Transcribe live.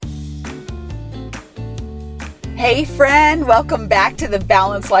Hey friend, welcome back to the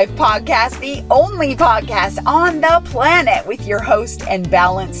Balanced Life Podcast, the only podcast on the planet with your host and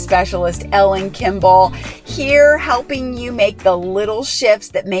balance specialist, Ellen Kimball, here helping you make the little shifts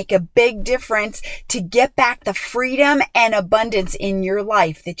that make a big difference to get back the freedom and abundance in your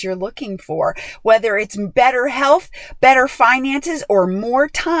life that you're looking for. Whether it's better health, better finances, or more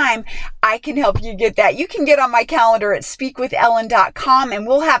time, I can help you get that. You can get on my calendar at speakwithellen.com and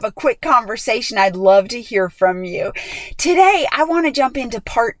we'll have a quick conversation. I'd love to hear from you. Today, I want to jump into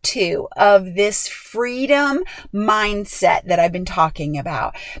part 2 of this freedom mindset that I've been talking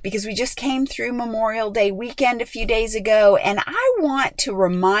about because we just came through Memorial Day weekend a few days ago, and I want to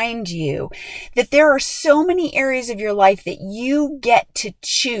remind you that there are so many areas of your life that you get to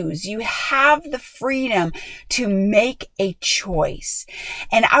choose. You have the freedom to make a choice.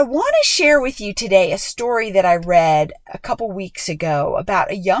 And I want to share with you today a story that I read a couple weeks ago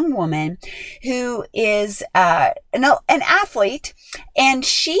about a young woman who is an athlete, and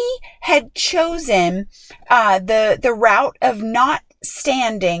she had chosen the route of not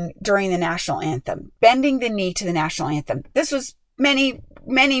standing during the national anthem, bending the knee to the national anthem. This was many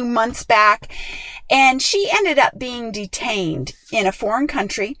months back, and she ended up being detained in a foreign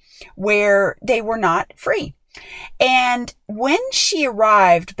country where they were not free. And when she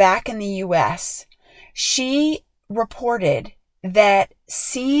arrived back in the U.S., she reported that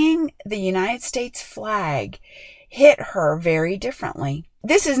seeing the United States flag hit her very differently.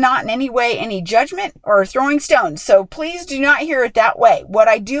 This is not in any way any judgment or throwing stones, so please do not hear it that way. What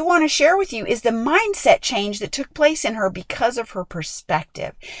I do want to share with you is the mindset change that took place in her because of her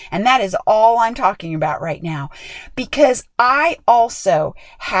perspective. And that is all I'm talking about right now. Because I also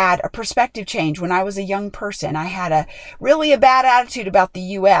had a perspective change when I was a young person. I had a bad attitude about the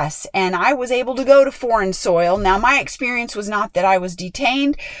U.S., and I was able to go to foreign soil. Now, my experience was not that I was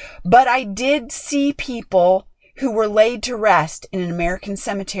detained, but I did see people who were laid to rest in an American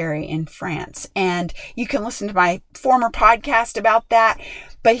cemetery in France. And you can listen to my former podcast about that.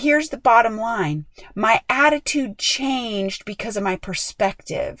 But here's the bottom line. My attitude changed because of my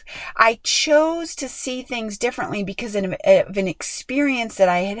perspective. I chose to see things differently because of an experience that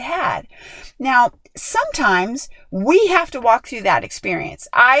I had had. Now, sometimes we have to walk through that experience.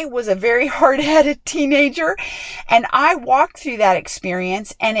 I was a very hard-headed teenager, and I walked through that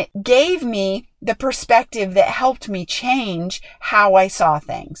experience, and it gave me the perspective that helped me change how I saw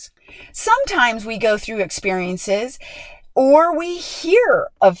things. Sometimes we go through experiences or we hear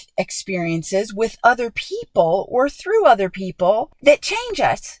of experiences with other people or through other people that change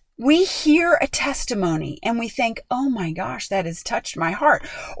us. We hear a testimony and we think, oh my gosh, that has touched my heart.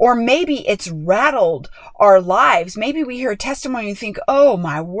 Or maybe it's rattled our lives. Maybe we hear a testimony and think, oh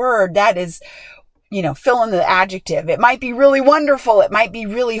my word, that is, fill in the adjective. It might be really wonderful. It might be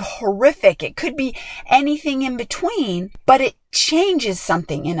really horrific. It could be anything in between, but it changes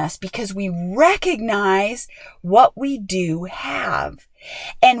something in us because we recognize what we do have.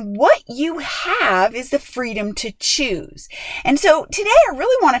 And what you have is the freedom to choose. And so today I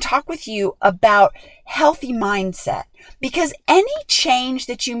really want to talk with you about healthy mindset, because any change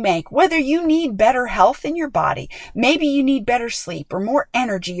that you make, whether you need better health in your body, maybe you need better sleep or more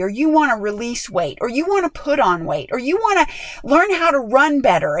energy, or you want to release weight, or you want to put on weight, or you want to learn how to run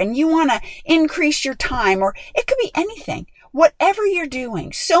better and you want to increase your time, or it could be anything. Whatever you're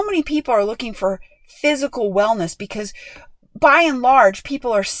doing, so many people are looking for physical wellness because by and large,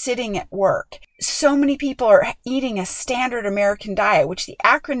 people are sitting at work. So many people are eating a standard American diet, which the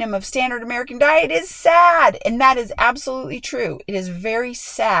acronym of standard American diet is SAD. And that is absolutely true. It is very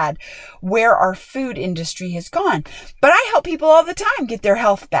sad where our food industry has gone. But I help people all the time get their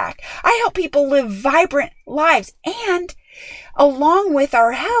health back. I help people live vibrant lives. And along with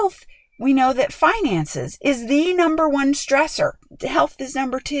our health, we know that finances is the number one stressor. Health is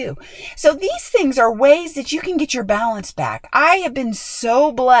number 2. So these things are ways that you can get your balance back. I have been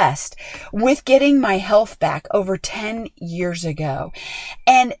so blessed with getting my health back over 10 years ago.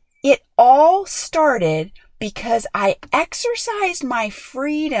 And it all started because I exercised my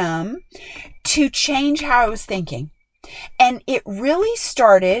freedom to change how I was thinking. And it really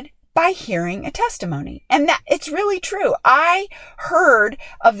started by hearing a testimony. And that it's really true. I heard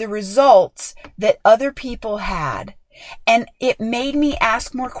of the results that other people had, and it made me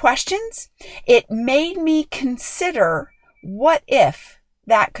ask more questions. It made me consider, what if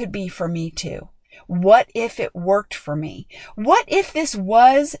that could be for me too? What if it worked for me? What if this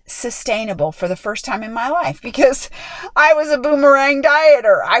was sustainable for the first time in my life? Because I was a boomerang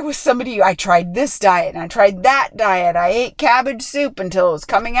dieter. I was somebody, I tried this diet and I tried that diet. I ate cabbage soup until it was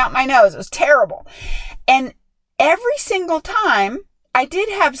coming out my nose. It was terrible. And every single time I did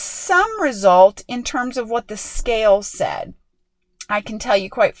have some result in terms of what the scale said. I can tell you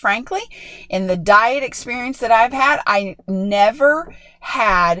quite frankly, in the diet experience that I've had, I never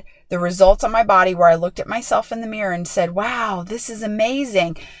had the results on my body where I looked at myself in the mirror and said, wow, this is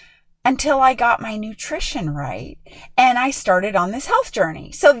amazing, until I got my nutrition right and I started on this health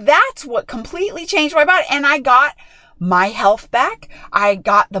journey. So that's what completely changed my body. And I got my health back. I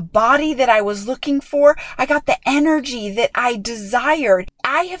got the body that I was looking for. I got the energy that I desired.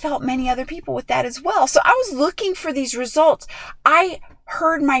 I have helped many other people with that as well. So I was looking for these results. I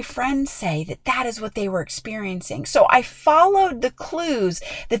heard my friends say that that is what they were experiencing. So I followed the clues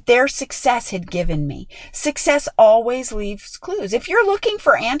that their success had given me. Success always leaves clues. If you're looking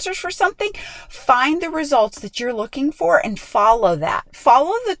for answers for something, find the results that you're looking for and follow that.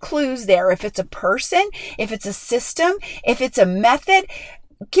 Follow the clues there. If it's a person, if it's a system, if it's a method,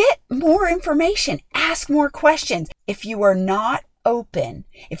 get more information. Ask more questions. If you are not open,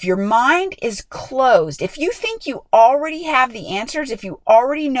 if your mind is closed, if you think you already have the answers, if you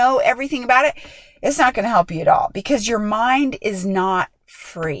already know everything about it, it's not going to help you at all because your mind is not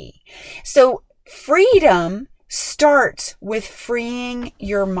free. So freedom starts with freeing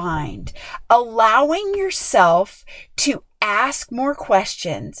your mind, allowing yourself to ask more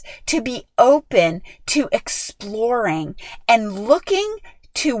questions, to be open to exploring and looking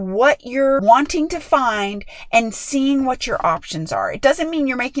to what you're wanting to find and seeing what your options are. It doesn't mean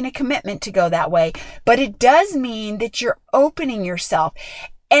you're making a commitment to go that way, but it does mean that you're opening yourself.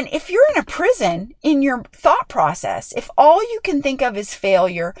 And if you're in a prison in your thought process, if all you can think of is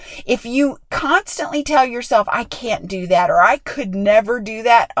failure, if you constantly tell yourself, I can't do that, or I could never do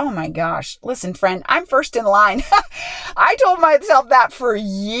that. Oh my gosh. Listen, friend, I'm first in line. I told myself that for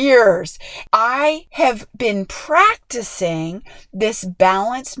years. I have been practicing this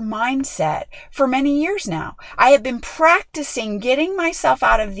balanced mindset for many years now. I have been practicing getting myself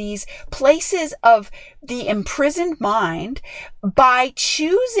out of these places of the imprisoned mind by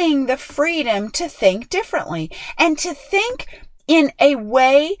choosing the freedom to think differently and to think in a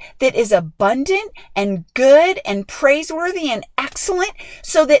way that is abundant and good and praiseworthy and excellent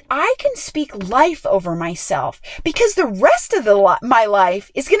so that I can speak life over myself, because the rest of my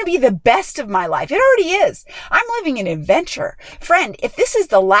life is going to be the best of my life. It already is. I'm living an adventure. Friend, if this is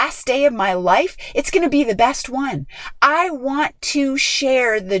the last day of my life, it's going to be the best one. I want to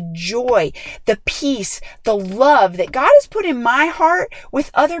share the joy, the peace, the love that God has put in my heart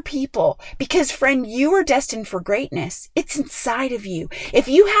with other people, because friend, you are destined for greatness. It's inside of you. If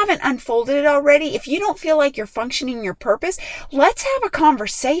you haven't unfolded it already, if you don't feel like you're functioning your purpose, let's have a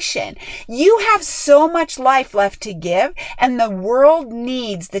conversation. You have so much life left to give, and the world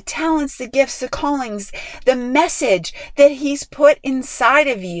needs the talents, the gifts, the callings, the message that He's put inside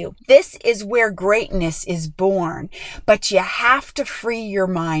of you. This is where greatness is born, but you have to free your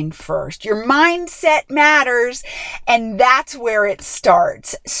mind first. Your mindset matters, and that's where it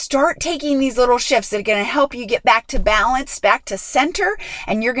starts. Start taking these little shifts that are going to help you get back to balance, back to center,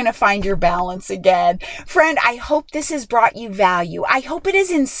 and you're going to find your balance again. Friend, I hope this has brought you value. I hope it has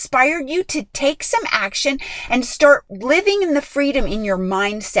inspired you to take some action and start living in the freedom in your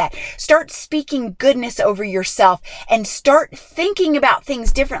mindset. Start speaking goodness over yourself and start thinking about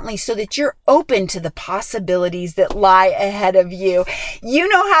things differently so that you're open to the possibilities that lie ahead of you. You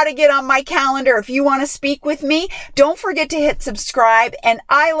know how to get on my calendar if you want to speak with me. Don't forget to hit subscribe, and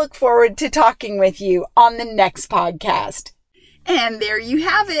I look forward to talking with you on the next podcast. And there you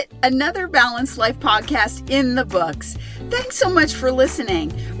have it, another Balanced Life podcast in the books. Thanks so much for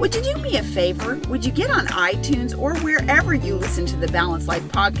listening. Would you do me a favor? Would you get on iTunes or wherever you listen to the Balanced Life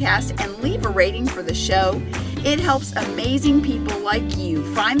podcast and leave a rating for the show? It helps amazing people like you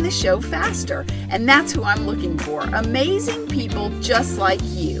find the show faster. And that's who I'm looking for, amazing people just like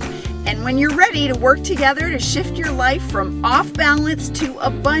you. And when you're ready to work together to shift your life from off balance to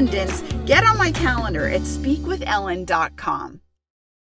abundance, get on my calendar at speakwithellen.com.